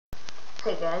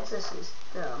Hey guys, this is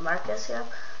Marcus here,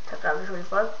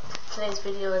 Tech24. Today's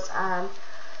video is on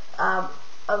a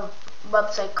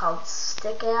website called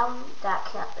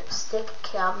stickam.com,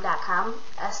 stickam.com,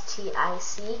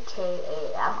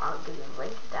 S-T-I-C-K-A-M, I'll give you the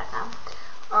link.com.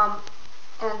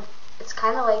 And it's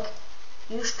kind of like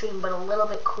Ustream, but a little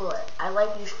bit cooler. I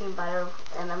like Ustream better,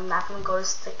 and I'm not going to go to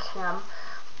stickam,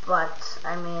 but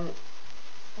I mean,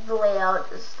 the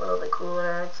layout is a little bit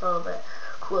cooler. It's a little bit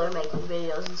cooler making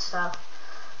videos and stuff.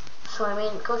 So I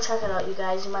mean, go check it out, you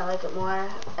guys. You might like it more.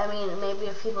 I mean, maybe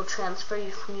if people transfer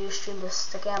you from Ustream to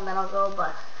stickam, then I'll go.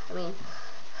 But I mean,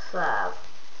 if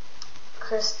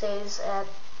Chris stays at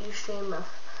Ustream, if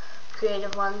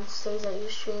Creative One stays at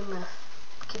Ustream, if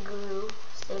Kiguru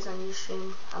stays on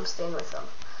Ustream, I'm staying with them.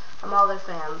 I'm all their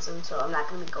fans, and so I'm not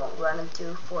going to be running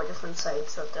through 4 different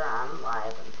sites that they're on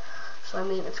live. And so I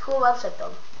mean, it's a cool website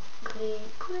though, pretty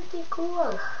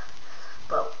cool.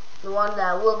 But the one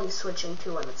that we'll be switching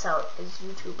to when it's out is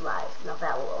YouTube Live. Now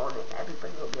that will own it.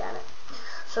 Everybody will be on it.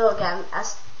 So again,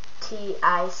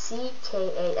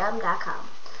 stickam.com.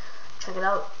 Check it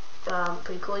out.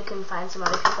 Pretty cool. You can find some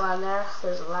other people on there.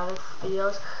 There's a lot of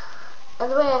videos.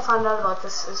 And the way I found out about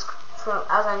this is I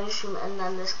was on YouTube, and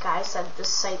then this guy said this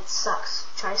site sucks.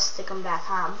 Try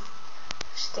stickam.com.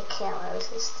 Stickam. I always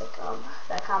say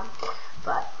stickam.com,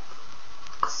 but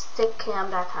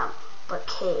stickam.com. But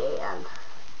K-A-M,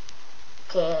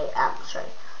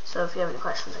 sorry. So if you have any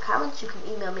questions or comments, you can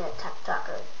email me at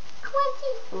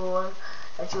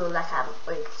techtalker24@gmail.com,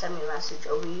 or you can send me a message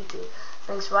over YouTube.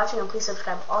 Thanks for watching, and please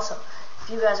subscribe. Also, if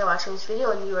you guys are watching this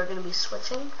video and you are going to be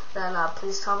switching, then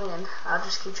please tell me, and I'll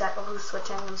just keep track of who's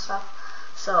switching and stuff.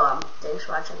 So thanks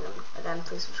for watching, and again,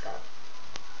 please subscribe.